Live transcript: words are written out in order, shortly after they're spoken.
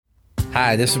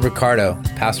Hi, this is Ricardo,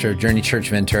 pastor of Journey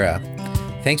Church Ventura.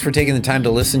 Thanks for taking the time to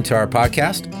listen to our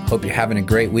podcast. Hope you're having a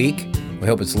great week. We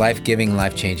hope it's life-giving,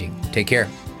 life-changing. Take care.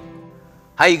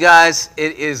 Hi, you guys.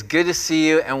 It is good to see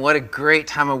you, and what a great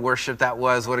time of worship that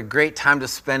was. What a great time to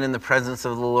spend in the presence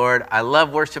of the Lord. I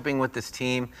love worshiping with this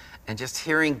team and just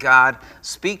hearing God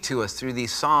speak to us through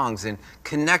these songs and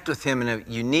connect with Him in a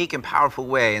unique and powerful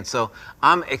way. And so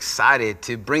I'm excited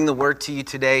to bring the word to you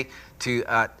today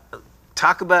to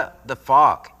talk about the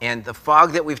fog, and the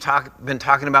fog that we've been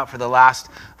talking about for the last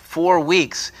 4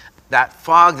 weeks, that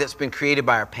fog that's been created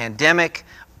by our pandemic,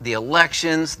 the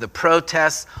elections, the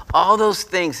protests. All those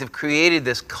things have created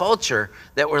this culture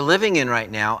that we're living in right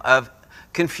now of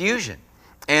confusion.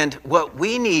 And what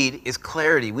we need is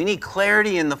clarity. We need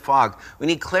clarity in the fog. We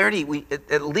need clarity,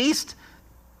 at least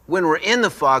when we're in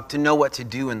the fog, to know what to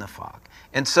do in the fog.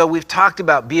 And so we've talked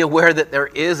about be aware that there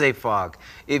is a fog.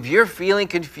 If you're feeling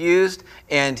confused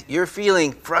and you're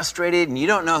feeling frustrated and you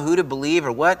don't know who to believe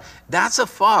or what, that's a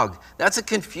fog. That's a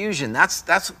confusion.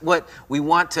 That's what we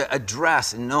want to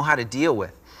address and know how to deal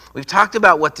with. We've talked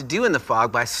about what to do in the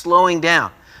fog by slowing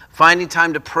down, finding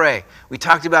time to pray. We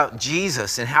talked about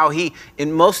Jesus and how he, in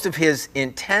most of his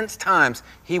intense times,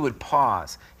 he would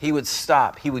pause. He would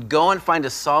stop. He would go and find a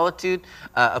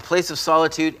place of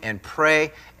solitude, and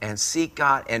pray and seek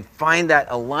God and find that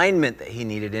alignment that he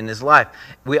needed in his life.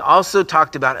 We also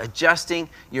talked about adjusting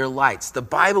your lights. The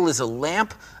Bible is a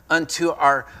lamp unto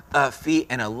our feet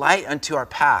and a light unto our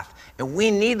path. And we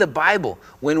need the Bible.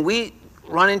 When we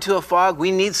run into a fog,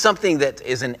 we need something that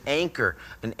is an anchor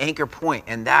point,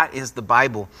 and that is the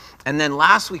Bible. And then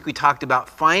last week we talked about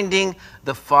finding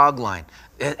the fog line,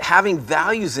 having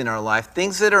values in our life,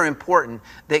 things that are important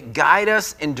that guide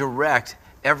us and direct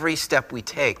every step we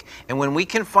take. And when we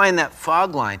can find that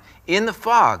fog line in the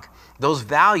fog, those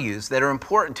values that are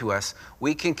important to us,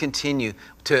 we can continue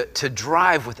to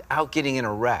drive without getting in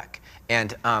a wreck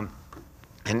and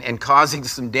causing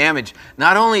some damage,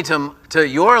 not only to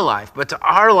your life, but to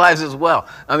our lives as well.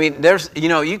 I mean,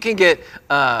 you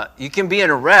can be in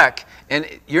a wreck, and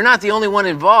you're not the only one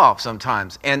involved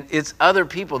sometimes, and it's other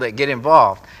people that get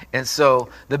involved. And so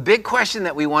the big question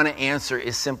that we want to answer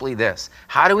is simply this: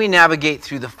 how do we navigate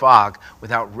through the fog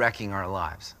without wrecking our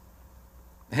lives?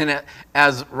 And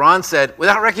as Ron said,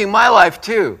 without wrecking my life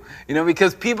too,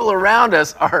 because people around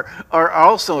us are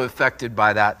also affected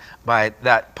by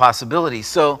that possibility.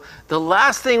 So the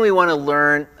last thing we want to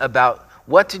learn about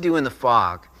what to do in the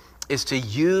fog is to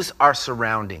use our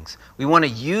surroundings. We want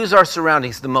to use our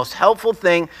surroundings. The most helpful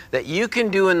thing that you can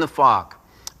do in the fog,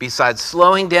 besides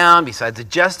slowing down, besides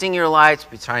adjusting your lights,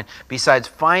 besides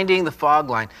finding the fog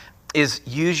line, is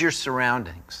use your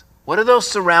surroundings. What are those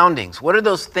surroundings? What are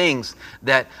those things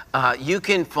that you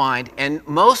can find? And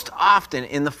most often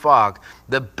in the fog,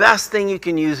 the best thing you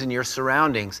can use in your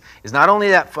surroundings is not only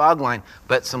that fog line,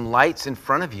 but some lights in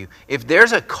front of you. If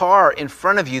there's a car in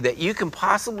front of you that you can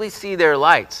possibly see their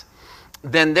lights,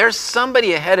 then there's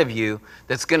somebody ahead of you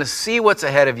that's going to see what's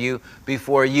ahead of you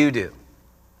before you do.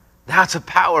 That's a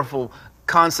powerful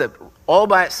concept all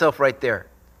by itself right there.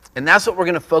 And that's what we're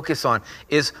going to focus on,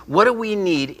 is what do we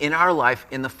need in our life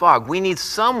in the fog? We need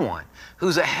someone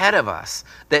who's ahead of us,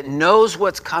 that knows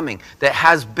what's coming, that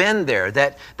has been there,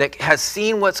 that has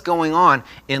seen what's going on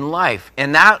in life.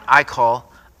 And that I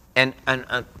call, and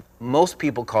most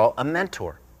people call, a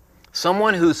mentor.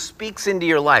 Someone who speaks into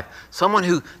your life, someone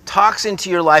who talks into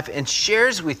your life and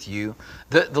shares with you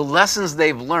the lessons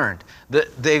they've learned.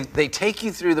 They take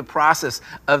you through the process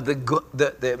of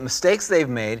the mistakes they've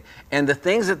made and the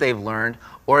things that they've learned,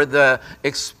 or the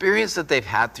experience that they've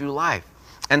had through life.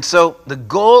 And so the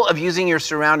goal of using your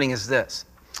surrounding is this: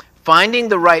 finding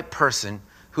the right person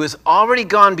who has already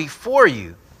gone before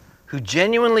you, who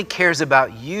genuinely cares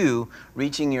about you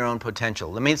reaching your own potential.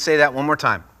 Let me say that one more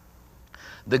time.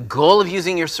 The goal of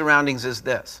using your surroundings is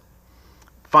this: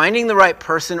 finding the right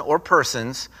person or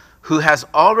persons who has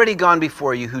already gone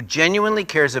before you, who genuinely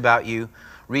cares about you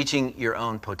reaching your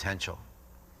own potential.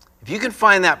 If you can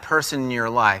find that person in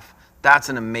your life, that's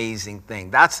an amazing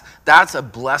thing. That's a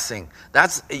blessing.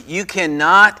 You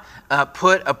cannot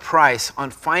put a price on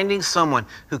finding someone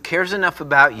who cares enough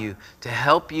about you to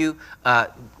help you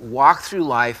walk through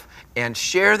life and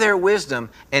share their wisdom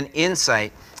and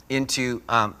insight into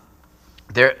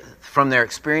from their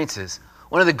experiences.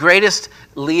 One of the greatest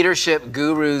leadership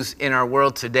gurus in our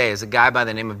world today is a guy by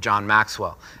the name of John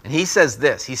Maxwell. And he says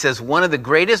this: he says, one of the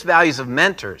greatest values of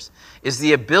mentors is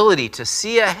the ability to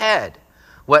see ahead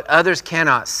what others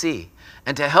cannot see,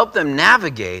 and to help them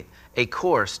navigate a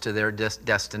course to their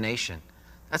destination.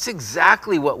 That's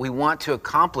exactly what we want to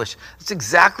accomplish. That's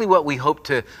exactly what we hope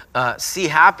to see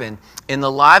happen in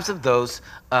the lives of those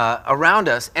around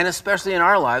us, and especially in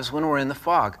our lives when we're in the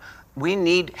fog. We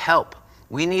need help.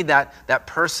 We need that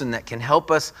person that can help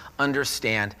us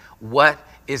understand what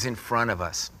is in front of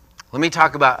us. Let me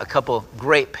talk about a couple of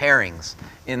great pairings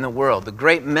in the world. The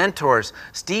great mentors.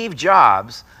 Steve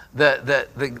Jobs,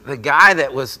 the guy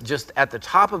that was just at the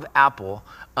top of Apple,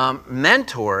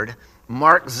 mentored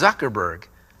Mark Zuckerberg,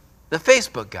 the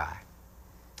Facebook guy.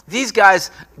 These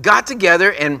guys got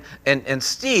together and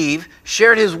Steve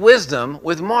shared his wisdom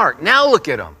with Mark. Now look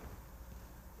at them.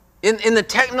 In the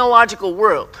technological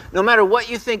world, no matter what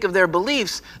you think of their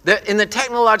beliefs, in the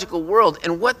technological world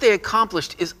and what they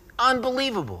accomplished is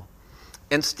unbelievable.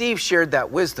 And Steve shared that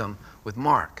wisdom with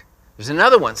Mark. There's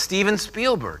another one, Steven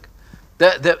Spielberg.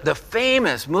 The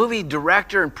famous movie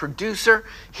director and producer,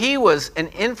 he was an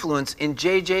influence in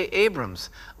J.J. Abrams'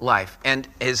 life. And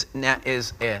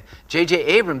J.J.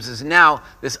 Abrams is now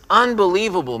this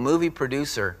unbelievable movie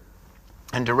producer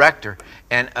and director,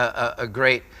 and a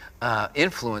great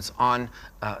influence on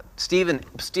Steven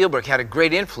Spielberg had a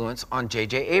great influence on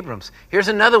J.J. Abrams. Here's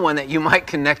another one that you might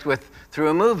connect with through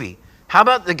a movie. How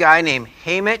about the guy named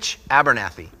Hamish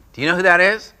Abernathy? Do you know who that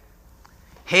is?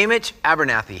 Hamish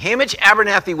Abernathy. Hamish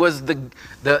Abernathy was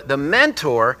the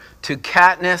mentor to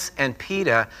Katniss and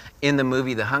Peeta in the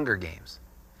movie The Hunger Games.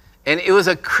 And it was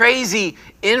a crazy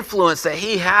influence that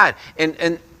he had.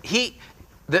 And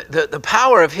the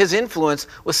power of his influence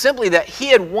was simply that he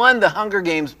had won the Hunger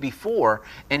Games before,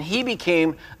 and he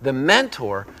became the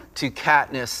mentor to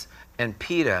Katniss and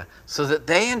Peeta so that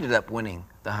they ended up winning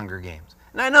the Hunger Games.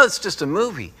 And I know it's just a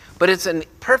movie, but it's a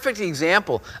perfect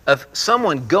example of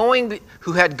someone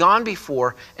who had gone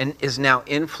before and is now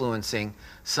influencing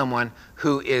someone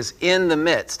who is in the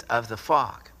midst of the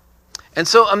fog. And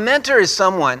so a mentor is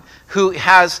someone who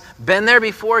has been there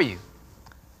before you,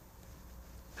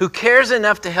 who cares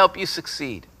enough to help you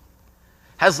succeed,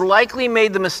 has likely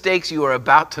made the mistakes you are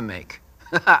about to make.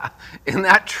 Isn't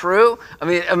that true? I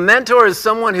mean, a mentor is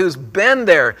someone who's been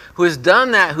there, who has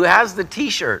done that, who has the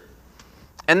t-shirt.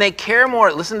 And they care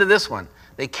more, listen to this one,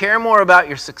 they care more about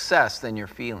your success than your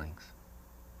feelings.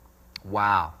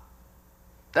 Wow.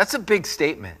 That's a big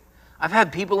statement. I've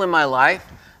had people in my life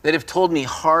that have told me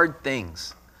hard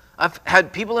things. I've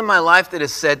had people in my life that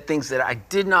have said things that I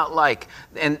did not like.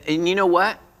 And you know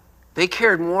what? They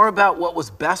cared more about what was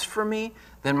best for me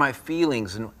than my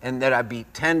feelings, and that I'd be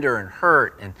tender and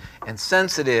hurt and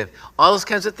sensitive. All those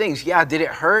kinds of things. Yeah, did it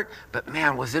hurt? But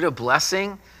man, was it a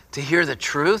blessing to hear the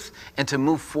truth and to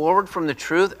move forward from the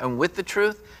truth and with the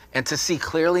truth and to see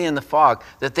clearly in the fog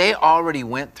that they already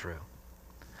went through?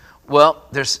 Well,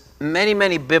 there's many,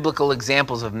 many biblical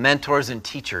examples of mentors and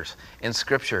teachers in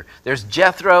Scripture. There's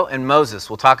Jethro and Moses.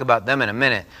 We'll talk about them in a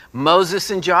minute. Moses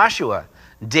and Joshua.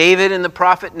 David and the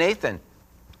prophet Nathan.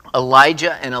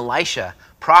 Elijah and Elisha.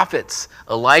 Prophets.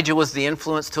 Elijah was the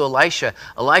influence to Elisha.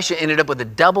 Elisha ended up with a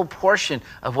double portion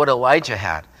of what Elijah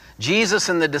had. Jesus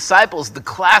and the disciples, the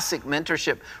classic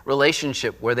mentorship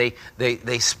relationship where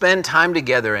they spend time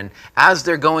together, and as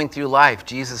they're going through life,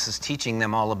 Jesus is teaching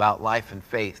them all about life and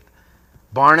faith.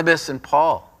 Barnabas and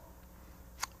Paul.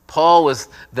 Paul was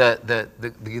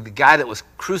the guy that was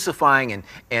crucifying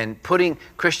and putting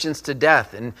Christians to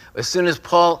death. And as soon as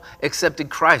Paul accepted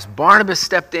Christ, Barnabas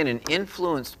stepped in and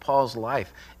influenced Paul's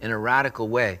life in a radical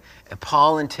way. And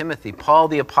Paul and Timothy, Paul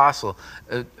the apostle,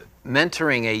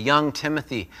 mentoring a young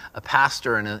Timothy, a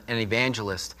pastor and an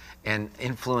evangelist, and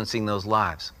influencing those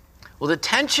lives. Well, the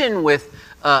tension with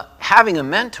having a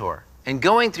mentor and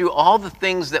going through all the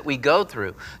things that we go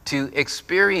through to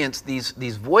experience these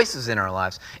voices in our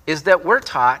lives is that we're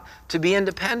taught to be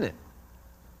independent.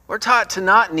 We're taught to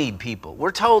not need people.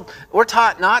 We're taught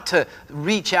not to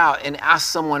reach out and ask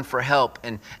someone for help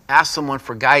and ask someone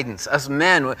for guidance. Us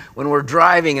men, when we're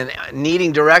driving and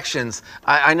needing directions,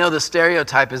 I know the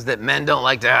stereotype is that men don't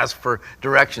like to ask for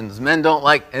directions. Men don't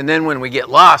like, and then when we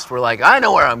get lost, we're like, I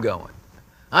know where I'm going.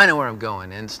 I know where I'm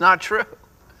going. And it's not true.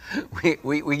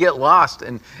 We get lost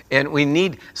and we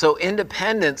need, so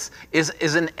independence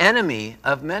is an enemy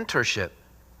of mentorship.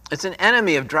 It's an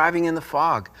enemy of driving in the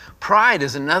fog. Pride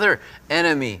is another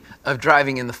enemy of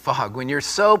driving in the fog. When you're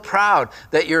so proud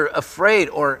that you're afraid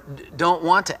or don't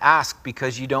want to ask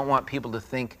because you don't want people to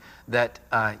think that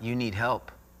you need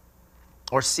help.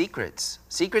 Or secrets.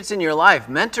 Secrets in your life.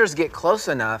 Mentors get close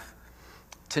enough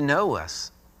to know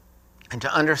us and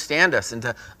to understand us and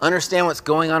to understand what's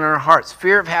going on in our hearts.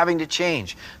 Fear of having to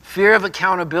change. Fear of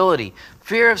accountability.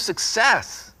 Fear of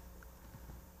success.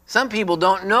 Some people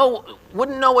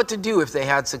wouldn't know what to do if they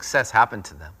had success happen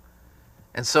to them.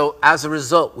 And so as a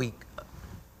result, we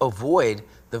avoid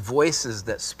the voices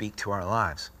that speak to our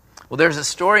lives. Well, there's a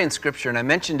story in Scripture, and I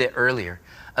mentioned it earlier,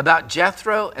 about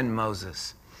Jethro and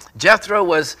Moses. Jethro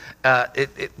was,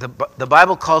 the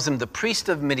Bible calls him the priest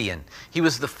of Midian. He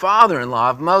was the father-in-law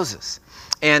of Moses.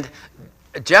 And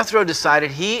Jethro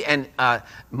decided he and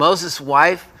Moses'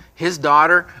 wife, his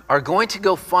daughter, are going to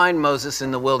go find Moses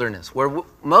in the wilderness, where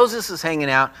Moses is hanging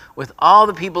out with all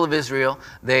the people of Israel.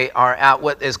 They are at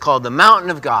what is called the mountain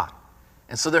of God.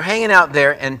 And so they're hanging out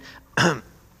there, and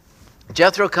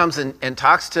Jethro comes and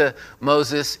talks to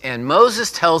Moses, and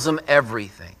Moses tells him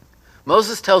everything.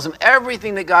 Moses tells him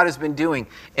everything that God has been doing.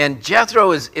 And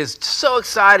Jethro is so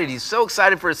excited. He's so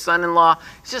excited for his son-in-law.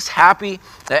 He's just happy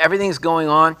that everything's going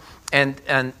on. And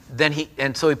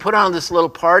so he put on this little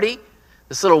party,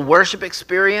 this little worship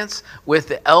experience with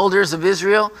the elders of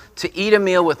Israel to eat a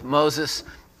meal with Moses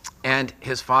and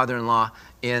his father-in-law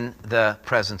in the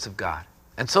presence of God.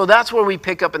 And so that's where we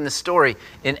pick up in the story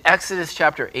in Exodus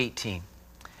chapter 18.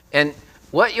 And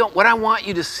what I want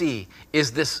you to see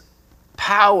is this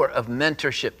power of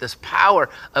mentorship, this power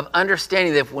of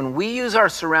understanding that when we use our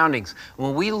surroundings,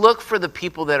 when we look for the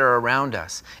people that are around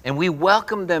us and we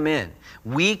welcome them in,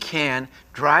 we can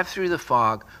drive through the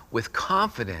fog with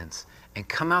confidence and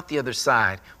come out the other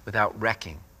side without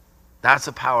wrecking. That's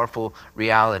a powerful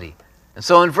reality. And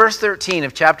so in verse 13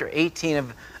 of chapter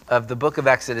 18 of the book of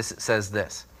Exodus, it says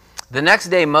this: "The next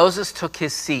day Moses took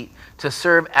his seat to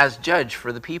serve as judge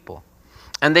for the people,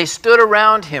 and they stood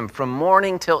around him from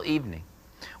morning till evening.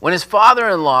 When his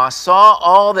father-in-law saw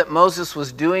all that Moses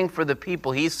was doing for the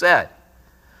people, he said,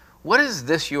 'What is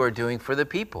this you are doing for the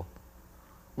people?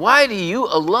 Why do you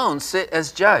alone sit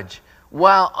as judge,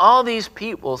 while all these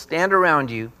people stand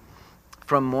around you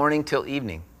from morning till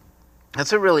evening?'"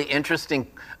 That's a really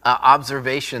interesting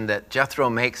observation that Jethro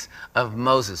makes of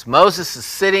Moses. Moses is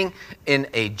sitting in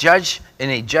a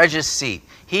judge's seat.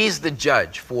 He's the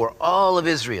judge for all of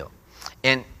Israel.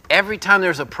 And every time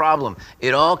there's a problem,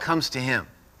 it all comes to him.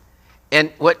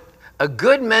 And what a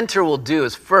good mentor will do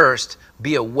is first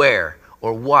be aware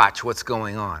or watch what's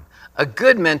going on. A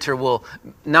good mentor will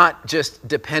not just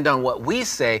depend on what we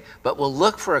say, but will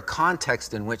look for a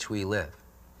context in which we live.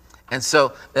 And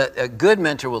so a good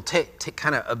mentor will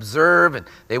kind of observe, and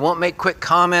they won't make quick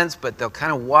comments, but they'll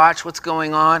kind of watch what's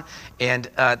going on. And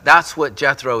that's what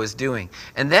Jethro is doing.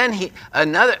 And then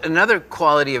another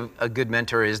quality of a good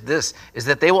mentor is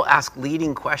that they will ask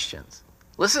leading questions.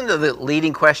 Listen to the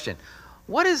leading question.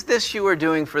 What is this you are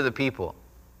doing for the people?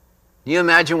 Can you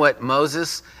imagine what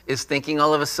Moses is thinking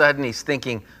all of a sudden? He's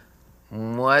thinking,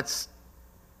 what's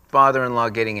father-in-law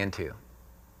getting into?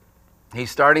 He's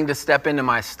starting to step into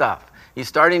my stuff. He's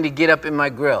starting to get up in my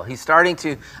grill. He's starting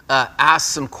to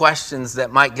ask some questions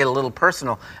that might get a little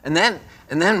personal. And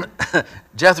then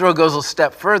Jethro goes a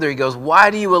step further. He goes, "Why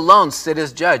do you alone sit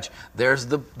as judge?" There's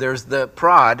the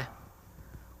prod.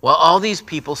 "While all these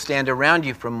people stand around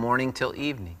you from morning till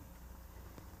evening."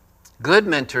 Good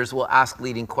mentors will ask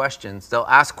leading questions. They'll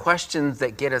ask questions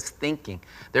that get us thinking.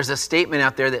 There's a statement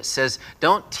out there that says,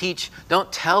 don't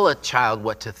tell a child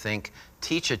what to think,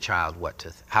 teach a child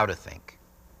how to think.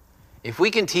 If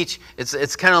we can teach,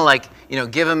 it's kind of like,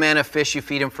 give a man a fish, you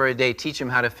feed him for a day, teach him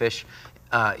how to fish,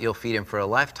 you'll feed him for a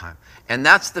lifetime. And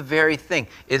that's the very thing,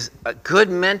 is good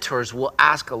mentors will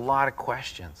ask a lot of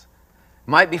questions.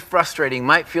 Might be frustrating,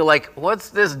 might feel like, what's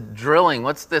this drilling?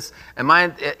 What's this? Am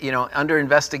I, under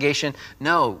investigation?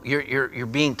 No, you're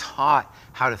being taught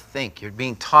how to think. You're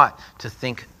being taught to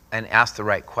think and ask the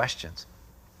right questions.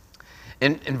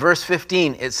 In verse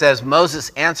 15, it says,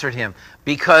 Moses answered him,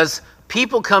 "Because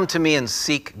people come to me and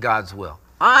seek God's will."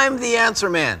 I'm the answer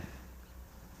man.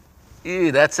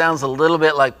 Ew, that sounds a little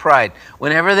bit like pride.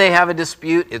 Whenever they have a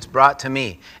dispute, it's brought to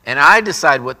me. And I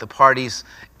decide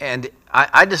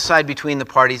I decide between the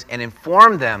parties and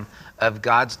inform them of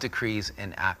God's decrees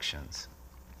and actions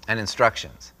and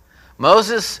instructions.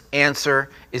 Moses' answer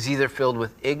is either filled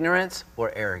with ignorance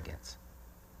or arrogance.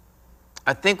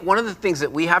 I think one of the things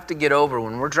that we have to get over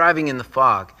when we're driving in the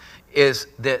fog is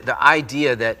the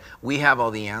idea that we have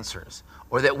all the answers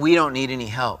or that we don't need any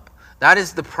help. That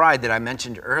is the pride that I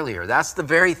mentioned earlier. That's the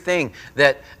very thing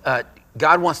that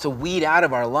God wants to weed out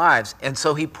of our lives. And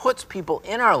so he puts people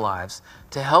in our lives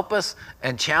to help us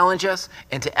and challenge us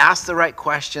and to ask the right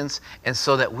questions, and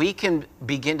so that we can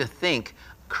begin to think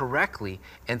correctly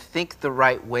and think the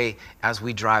right way as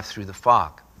we drive through the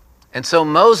fog. And so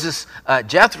Moses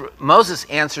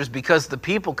answers, "Because the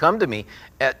people come to me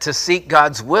to seek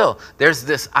God's will." There's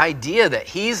this idea that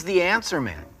he's the answer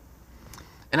man.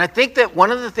 And I think that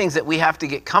one of the things that we have to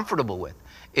get comfortable with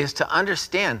is to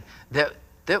understand that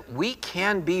we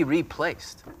can be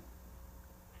replaced.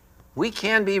 We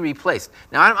can be replaced.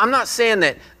 Now, I'm not saying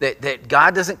that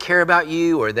God doesn't care about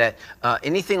you or that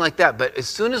anything like that, but as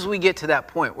soon as we get to that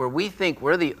point where we think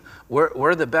we're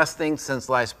the best thing since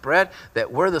sliced bread, that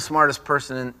we're the smartest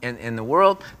person in the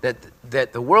world,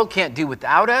 that the world can't do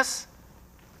without us,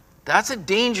 that's a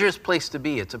dangerous place to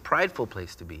be. It's a prideful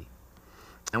place to be.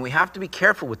 And we have to be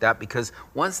careful with that, because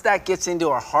once that gets into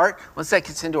our heart, once that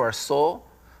gets into our soul,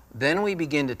 then we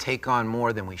begin to take on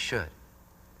more than we should.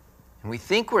 And we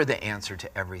think we're the answer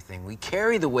to everything. We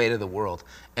carry the weight of the world,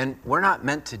 and we're not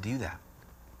meant to do that.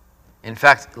 In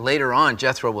fact, later on,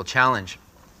 Jethro will challenge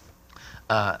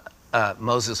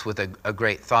Moses with a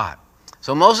great thought.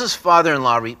 So Moses'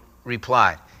 father-in-law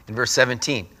replied in verse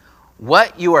 17,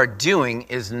 "What you are doing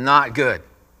is not good."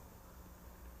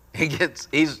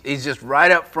 He's just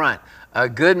right up front. A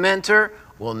good mentor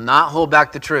will not hold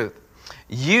back the truth.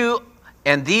 You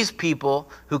and these people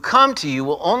who come to you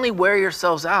will only wear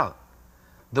yourselves out.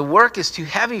 The work is too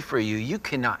heavy for you. You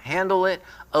cannot handle it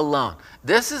alone.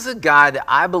 This is a guy that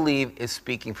I believe is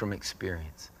speaking from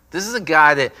experience. This is a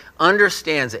guy that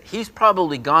understands that he's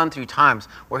probably gone through times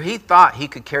where he thought he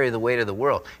could carry the weight of the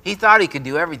world. He thought he could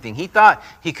do everything. He thought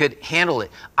he could handle it.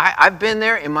 I've been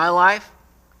there in my life.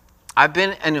 I've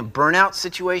been in a burnout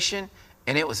situation,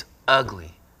 and it was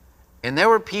ugly. And there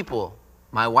were people,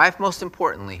 my wife most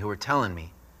importantly, who were telling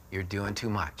me, "You're doing too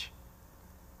much.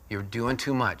 You're doing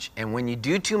too much." And when you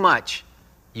do too much,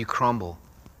 you crumble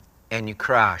and you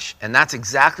crash. And that's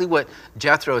exactly what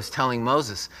Jethro is telling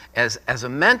Moses as a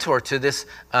mentor to this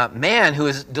man who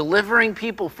is delivering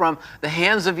people from the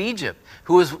hands of Egypt,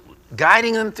 who is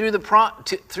guiding them through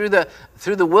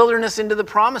the wilderness into the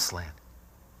promised land.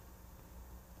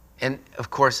 And of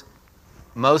course,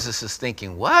 Moses is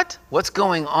thinking, what? What's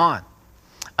going on?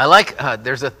 I like,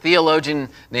 there's a theologian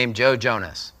named Joe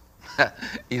Jonas.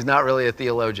 He's not really a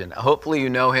theologian. Hopefully you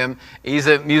know him. He's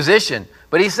a musician.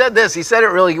 But he said this. He said it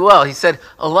really well. He said,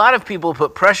 a lot of people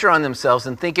put pressure on themselves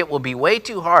and think it will be way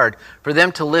too hard for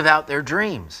them to live out their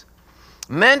dreams.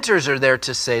 Mentors are there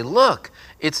to say, look,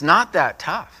 it's not that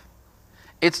tough.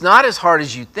 It's not as hard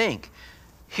as you think.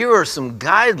 Here are some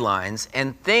guidelines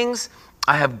and things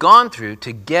I have gone through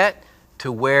to get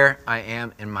to where I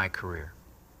am in my career.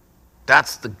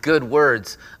 That's the good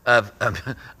words of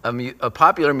a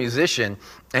popular musician.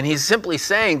 And he's simply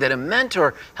saying that a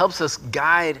mentor helps us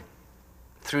guide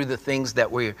through the things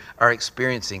that we are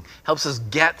experiencing, helps us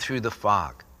get through the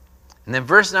fog. And then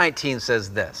verse 19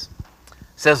 says this. It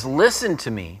says, "Listen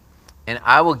to me, and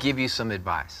I will give you some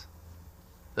advice."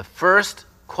 The first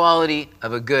quality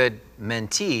of a good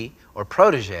mentee or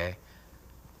protege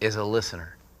is a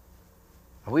listener.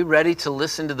 Are we ready to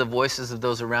listen to the voices of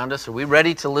those around us? Are we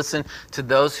ready to listen to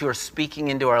those who are speaking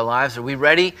into our lives? Are we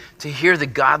ready to hear the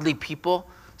godly people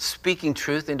speaking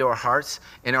truth into our hearts?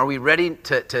 And are we ready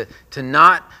to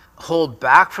not hold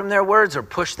back from their words or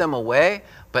push them away,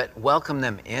 but welcome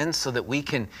them in so that we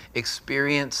can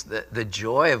experience the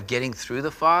joy of getting through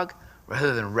the fog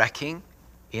rather than wrecking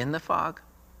in the fog?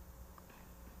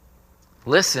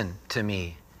 Listen to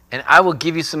me, and I will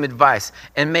give you some advice,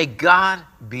 and may God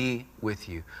be with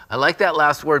you. I like that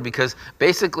last word, because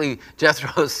basically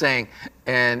Jethro is saying,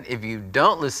 and if you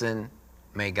don't listen,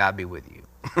 may God be with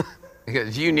you.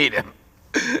 Because you need him.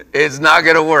 It's not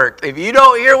going to work. If you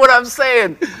don't hear what I'm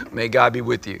saying, may God be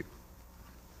with you.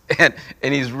 And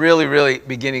he's really, really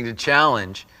beginning to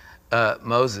challenge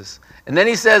Moses. And then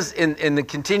he says in the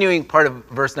continuing part of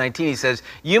verse 19, he says,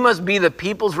 "You must be the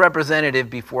people's representative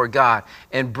before God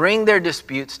and bring their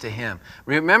disputes to him."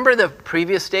 Remember the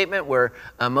previous statement where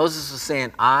Moses was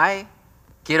saying, I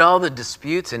get all the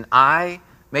disputes and I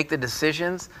make the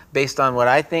decisions based on what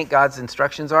I think God's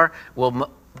instructions are? Well,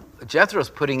 Jethro's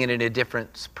putting it in a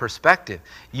different perspective.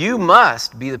 You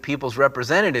must be the people's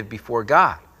representative before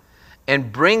God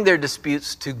and bring their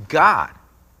disputes to God.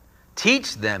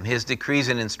 Teach them his decrees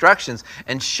and instructions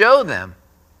and show them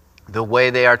the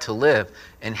way they are to live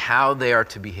and how they are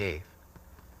to behave.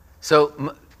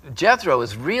 So Jethro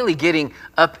is really getting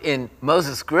up in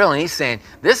Moses' grill, and he's saying,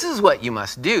 this is what you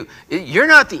must do. You're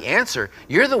not the answer.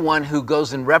 You're the one who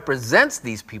goes and represents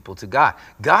these people to God.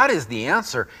 God is the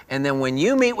answer. And then when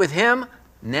you meet with him,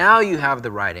 now you have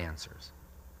the right answers.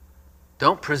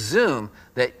 Don't presume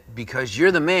that because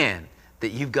you're the man that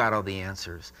you've got all the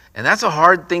answers. And that's a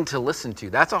hard thing to listen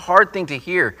to. That's a hard thing to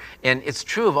hear. And it's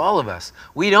true of all of us.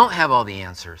 We don't have all the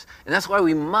answers. And that's why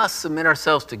we must submit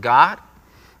ourselves to God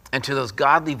and to those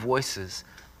godly voices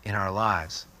in our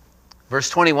lives. Verse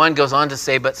 21 goes on to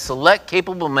say, "But select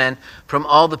capable men from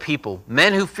all the people,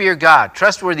 men who fear God,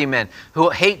 trustworthy men who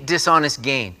hate dishonest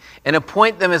gain, and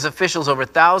appoint them as officials over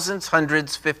thousands,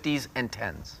 hundreds, fifties, and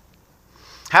tens."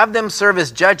 Have them serve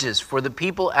as judges for the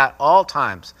people at all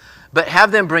times, but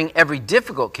have them bring every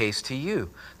difficult case to you.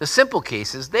 The simple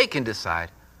cases they can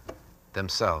decide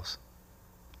themselves.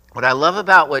 What I love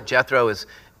about what Jethro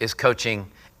is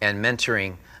coaching and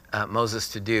mentoring Moses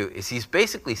to do is he's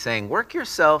basically saying, work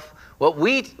yourself, what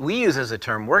we use as a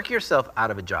term, work yourself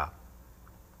out of a job.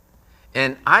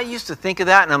 And I used to think of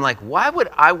that, and I'm like, why would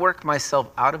I work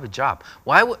myself out of a job?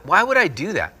 Why would I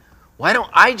do that? Why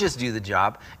don't I just do the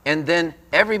job, and then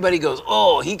everybody goes,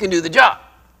 oh, he can do the job.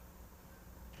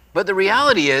 But the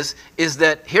reality is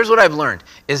that, here's what I've learned,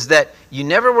 is that you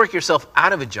never work yourself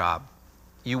out of a job,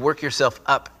 you work yourself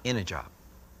up in a job.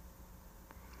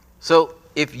 So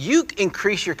if you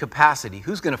increase your capacity,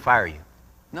 who's going to fire you?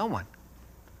 No one.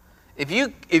 If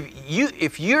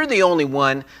you're the only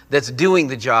one that's doing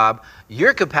the job,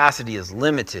 your capacity is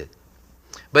limited.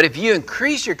 But if you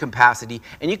increase your capacity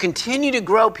and you continue to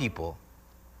grow people,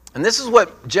 and this is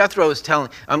what Jethro is telling,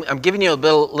 I'm giving you a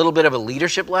little bit of a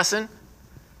leadership lesson.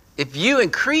 If you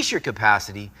increase your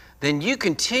capacity, then you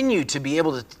continue to be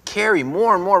able to carry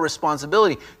more and more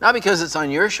responsibility, not because it's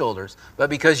on your shoulders, but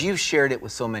because you've shared it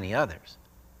with so many others.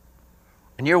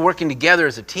 And you're working together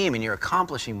as a team and you're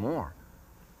accomplishing more.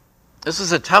 This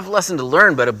is a tough lesson to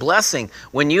learn, but a blessing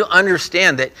when you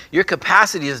understand that your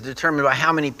capacity is determined by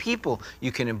how many people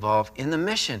you can involve in the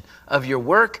mission of your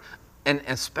work and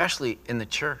especially in the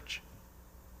church.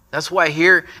 That's why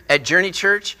here at Journey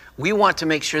Church, we want to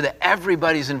make sure that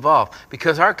everybody's involved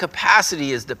because our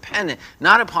capacity is dependent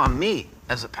not upon me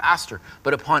as a pastor,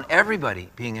 but upon everybody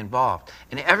being involved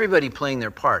and everybody playing their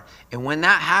part. And when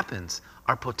that happens,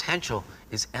 our potential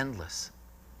is endless.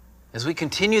 As we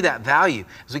continue that value,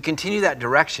 as we continue that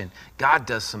direction, God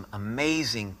does some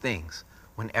amazing things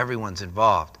when everyone's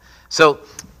involved. So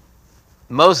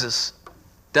Moses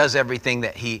does everything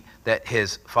that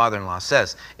his father-in-law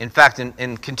says. In fact,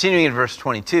 in continuing in verse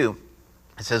 22,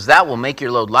 it says, that will make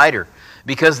your load lighter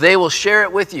because they will share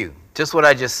it with you. Just what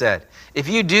I just said. If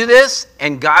you do this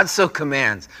and God so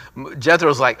commands,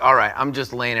 Jethro's like, all right, I'm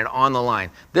just laying it on the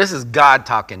line. This is God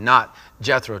talking, not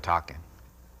Jethro talking.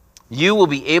 You will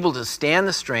be able to stand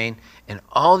the strain, and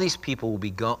all these people will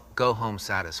be go home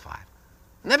satisfied.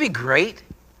 Wouldn't that be great?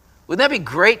 Wouldn't that be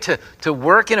great to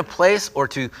work in a place or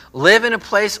to live in a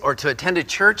place or to attend a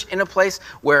church in a place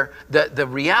where the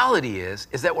reality is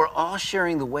that we're all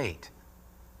sharing the weight.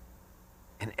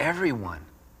 And everyone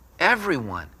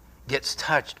gets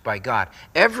touched by God.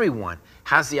 Everyone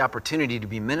has the opportunity to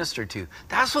be ministered to.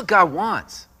 That's what God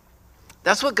wants.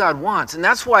 That's what God wants. And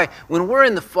that's why when we're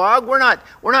in the fog, we're not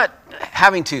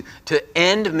having to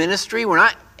end ministry. We're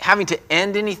not having to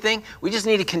end anything. We just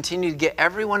need to continue to get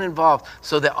everyone involved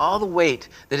so that all the weight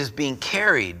that is being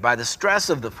carried by the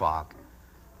stress of the fog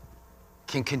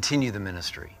can continue the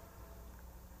ministry.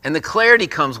 And the clarity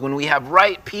comes when we have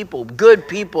right people, good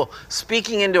people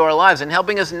speaking into our lives and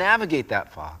helping us navigate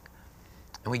that fog.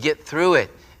 And we get through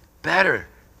it better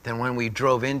than when we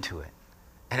drove into it.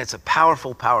 And it's a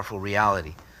powerful, powerful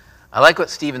reality. I like what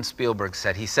Steven Spielberg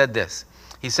said. He said this.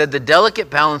 He said, the delicate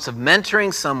balance of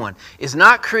mentoring someone is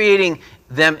not creating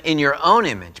them in your own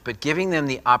image, but giving them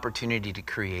the opportunity to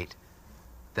create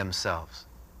themselves.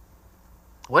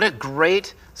 What a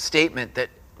great statement that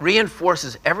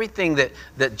reinforces everything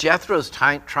that Jethro's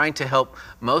trying to help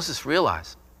Moses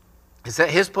realize. Is that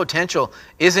his potential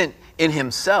isn't in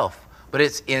himself, but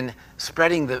it's in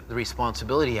spreading the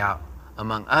responsibility out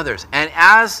among others. And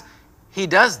as he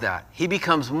does that, he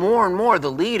becomes more and more the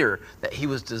leader that he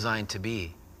was designed to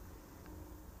be.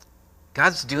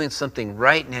 God's doing something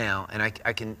right now, and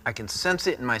I can sense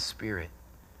it in my spirit.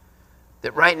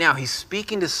 That right now he's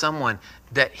speaking to someone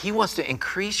that he wants to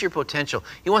increase your potential.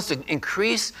 He wants to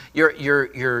increase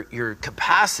your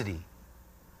capacity.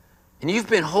 And you've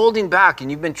been holding back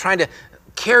and you've been trying to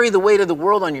carry the weight of the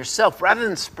world on yourself rather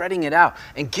than spreading it out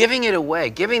and giving it away,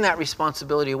 giving that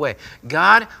responsibility away.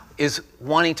 God is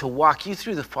wanting to walk you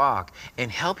through the fog and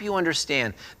help you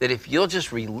understand that if you'll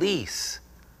just release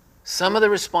some of the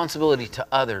responsibility to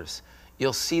others,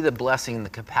 you'll see the blessing and the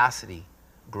capacity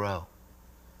grow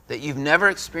that you've never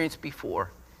experienced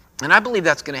before. And I believe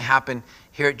that's going to happen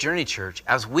here at Journey Church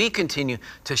as we continue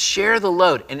to share the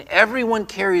load and everyone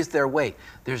carries their weight.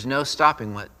 There's no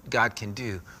stopping what God can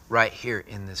do right here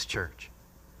in this church.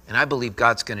 And I believe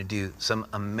God's going to do some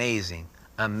amazing,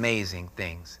 amazing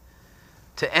things.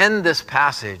 To end this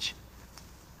passage,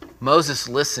 Moses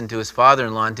listened to his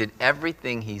father-in-law and did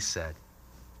everything he said.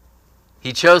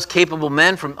 He chose capable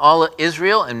men from all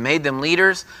Israel and made them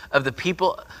leaders of the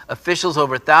people, officials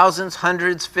over thousands,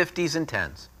 hundreds, fifties, and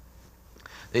tens.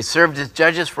 They served as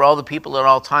judges for all the people at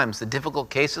all times. The difficult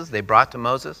cases they brought to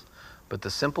Moses, but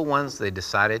the simple ones they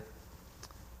decided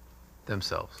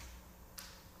themselves.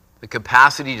 The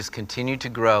capacity just continued to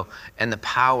grow, and the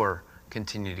power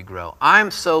continued to grow. I'm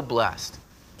so blessed.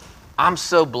 I'm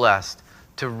so blessed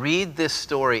to read this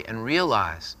story and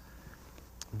realize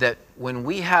that when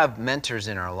we have mentors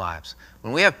in our lives,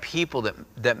 when we have people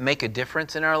that make a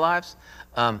difference in our lives,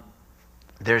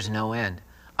 there's no end.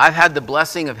 I've had the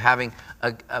blessing of having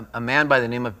a man by the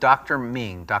name of Dr.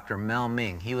 Ming, Dr. Mel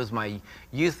Ming. He was my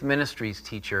youth ministries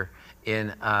teacher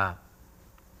when I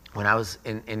was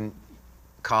in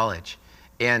college.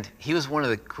 And he was one of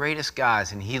the greatest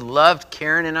guys, and he loved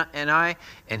Karen and I,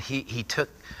 and he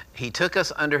took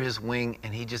us under his wing,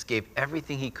 and he just gave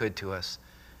everything he could to us.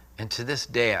 And to this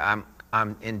day, I'm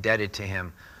indebted to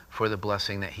him for the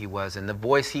blessing that he was and the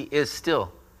voice he is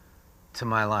still to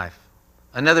my life.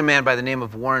 Another man by the name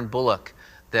of Warren Bullock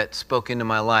that spoke into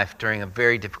my life during a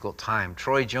very difficult time.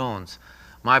 Troy Jones,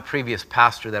 my previous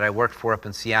pastor that I worked for up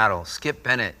in Seattle. Skip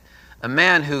Bennett, a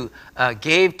man who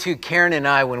gave to Karen and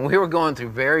I when we were going through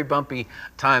very bumpy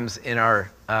times in our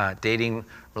dating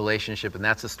relationship, and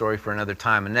that's a story for another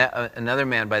time. Another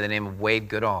man by the name of Wade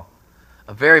Goodall,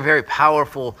 a very, very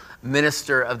powerful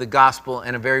minister of the gospel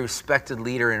and a very respected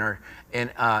leader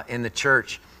in the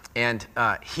church. And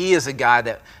he is a guy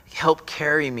that helped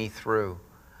carry me through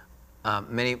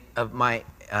many of my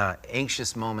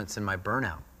anxious moments and my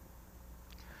burnout.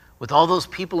 With all those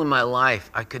people in my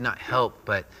life, I could not help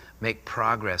but make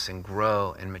progress and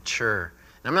grow and mature.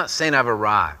 And I'm not saying I've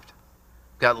arrived.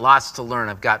 I've got lots to learn.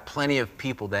 I've got plenty of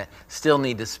people that still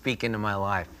need to speak into my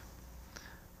life.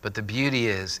 But the beauty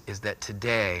is that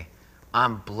today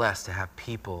I'm blessed to have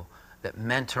people that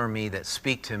mentor me, that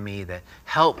speak to me, that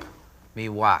help me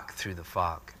walk through the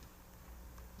fog.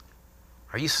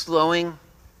 Are you slowing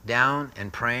down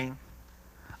and praying?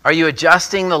 Are you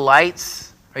adjusting the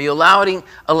lights? Are you allowing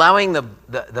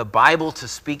the Bible to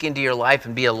speak into your life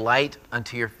and be a light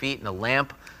unto your feet and a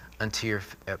lamp unto your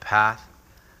path?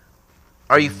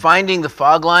 Are you finding the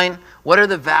fog line? What are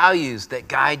the values that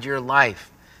guide your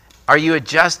life? Are you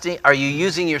adjusting? Are you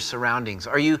using your surroundings?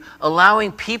 Are you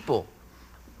allowing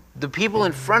the people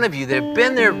in front of you that have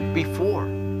been there before,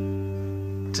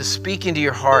 to speak into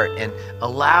your heart and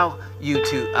allow you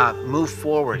to move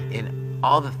forward in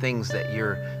all the things that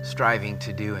you're striving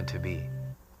to do and to be?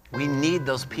 We need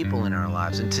those people in our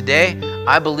lives. And today,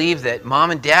 I believe that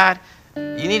mom and dad,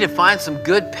 you need to find some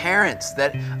good parents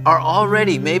that are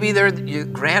already, maybe they're your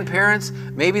grandparents,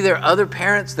 maybe they're other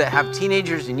parents that have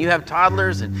teenagers and you have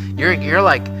toddlers, and you're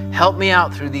like, help me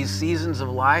out through these seasons of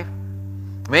life.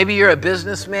 Maybe you're a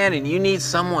businessman and you need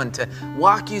someone to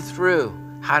walk you through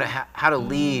how to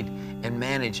lead and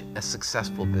manage a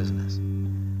successful business.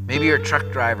 Maybe you're a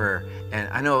truck driver, and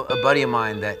I know a buddy of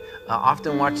mine that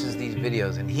often watches these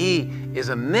videos, and he is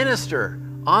a minister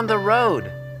on the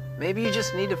road. Maybe you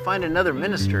just need to find another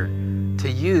minister to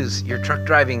use your truck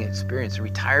driving experience. A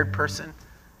retired person.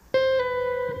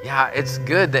 Yeah, it's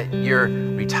good that you're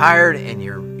retired and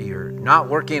you're not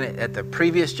working at the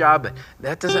previous job, but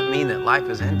that doesn't mean that life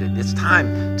has ended. It's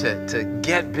time to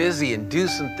get busy and do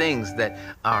some things that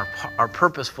are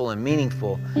purposeful and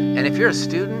meaningful. And if you're a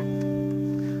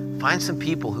student, find some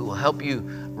people who will help you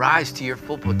rise to your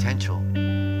full potential.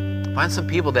 Find some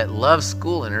people that love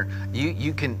school and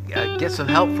you can get some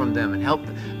help from them and help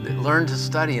learn to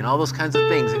study and all those kinds of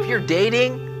things. If you're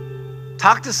dating,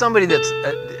 talk to somebody that's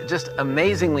just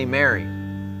amazingly married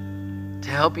to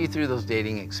help you through those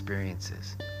dating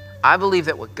experiences. I believe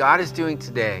that what God is doing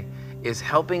today is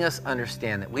helping us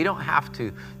understand that we don't have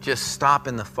to just stop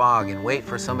in the fog and wait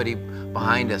for somebody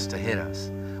behind us to hit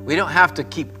us. We don't have to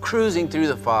keep cruising through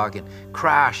the fog and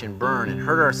crash and burn and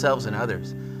hurt ourselves and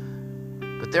others.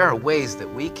 But there are ways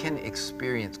that we can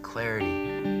experience clarity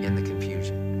in the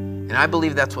confusion. And I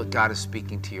believe that's what God is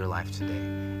speaking to your life today.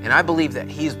 And I believe that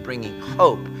He's bringing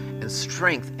hope and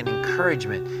strength and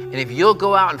encouragement. And if you'll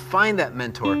go out and find that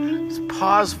mentor, just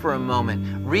pause for a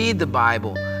moment, read the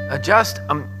Bible, adjust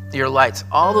your lights,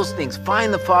 all those things,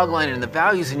 find the fog line and the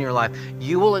values in your life,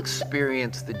 you will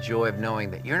experience the joy of knowing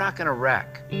that you're not going to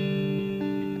wreck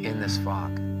in this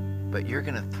fog, but you're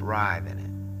going to thrive in it.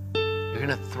 You're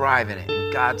going to thrive in it,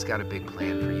 and God's got a big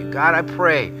plan for you. God, I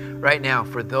pray right now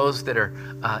for those that are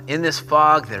in this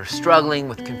fog, that are struggling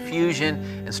with confusion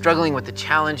and struggling with the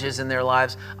challenges in their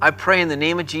lives. I pray in the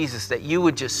name of Jesus that you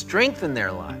would just strengthen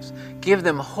their lives, give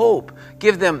them hope,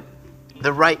 give them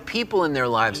the right people in their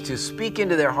lives to speak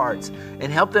into their hearts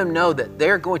and help them know that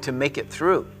they're going to make it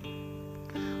through.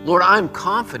 Lord, I'm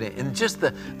confident in just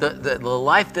the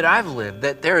life that I've lived,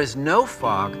 that there is no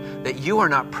fog that you are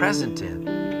not present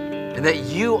in. and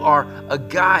that you are a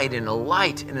guide and a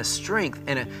light and a strength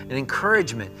and an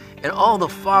encouragement. And all the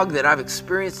fog that I've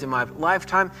experienced in my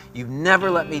lifetime, you've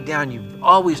never let me down. You've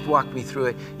always walked me through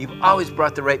it. You've always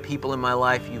brought the right people in my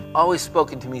life. You've always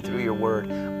spoken to me through your word.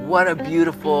 What a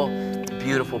beautiful,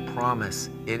 beautiful promise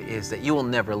it is that you will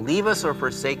never leave us or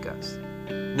forsake us,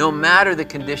 no matter the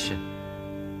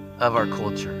condition of our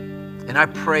culture. And I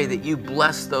pray that you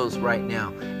bless those right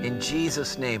now in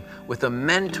Jesus' name with a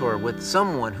mentor, with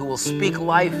someone who will speak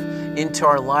life into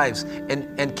our lives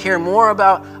and care more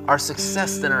about our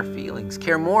success than our feelings,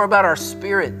 care more about our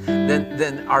spirit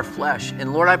than our flesh.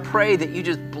 And Lord, I pray that you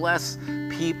just bless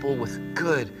people with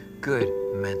good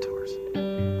mentors.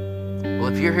 Well,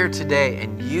 if you're here today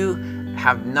and you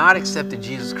have not accepted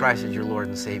Jesus Christ as your Lord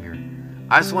and Savior,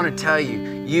 I just want to tell you,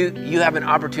 you have an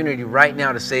opportunity right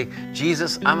now to say,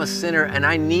 Jesus, I'm a sinner and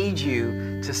I need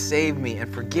you to save me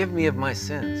and forgive me of my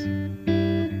sins.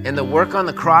 And the work on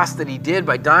the cross that he did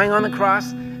by dying on the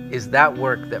cross is that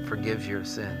work that forgives your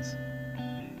sins.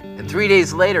 And 3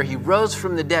 days later, he rose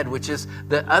from the dead, which is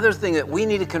the other thing that we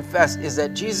need to confess is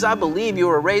that, Jesus, I believe you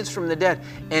were raised from the dead.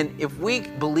 And if we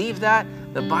believe that,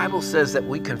 the Bible says that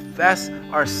we confess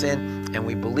our sin and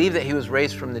we believe that he was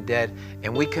raised from the dead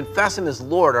and we confess him as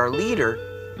Lord, our leader,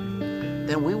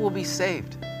 then we will be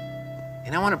saved.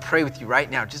 And I want to pray with you right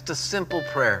now, just a simple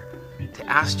prayer to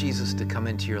ask Jesus to come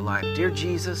into your life. Dear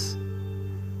Jesus,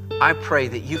 I pray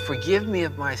that you forgive me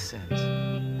of my sins.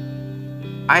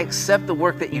 I accept the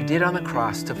work that you did on the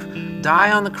cross to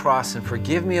die on the cross and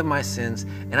forgive me of my sins.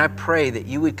 And I pray that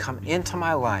you would come into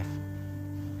my life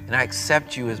and I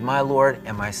accept you as my Lord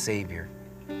and my Savior.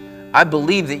 I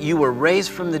believe that you were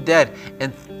raised from the dead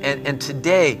and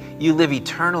today you live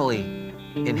eternally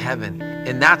in heaven.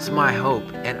 And that's my hope.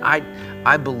 And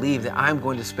I believe that I'm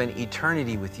going to spend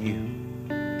eternity with you.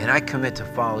 And I commit to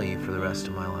follow you for the rest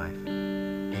of my life.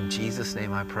 In Jesus'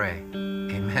 name I pray.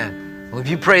 Amen. Well, if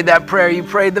you prayed that prayer, you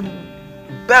prayed the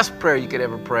best prayer you could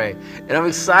ever pray. And I'm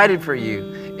excited for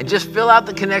you. And just fill out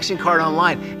the connection card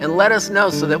online and let us know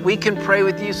so that we can pray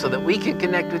with you, so that we can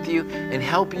connect with you and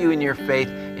help you in your faith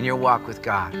and your walk with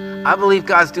God. I believe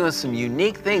God's doing some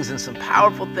unique things and some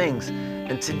powerful things.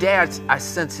 And today I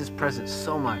sense his presence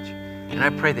so much. And I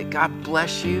pray that God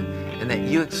bless you and that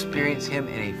you experience him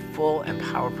in a full and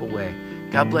powerful way.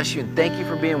 God bless you and thank you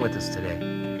for being with us today.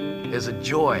 It was a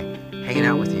joy hanging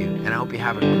out with you, and I hope you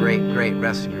have a great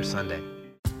rest of your Sunday.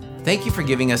 Thank you for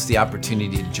giving us the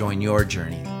opportunity to join your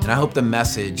journey, and I hope the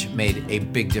message made a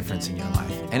big difference in your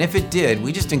life. And if it did,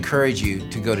 we just encourage you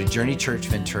to go to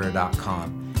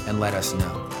journeychurchventura.com and let us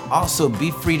know. Also, be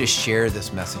free to share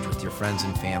this message with your friends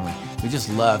and family. We just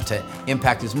love to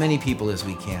impact as many people as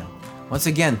we can. Once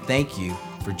again, thank you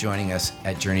for joining us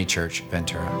at Journey Church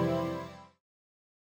Ventura.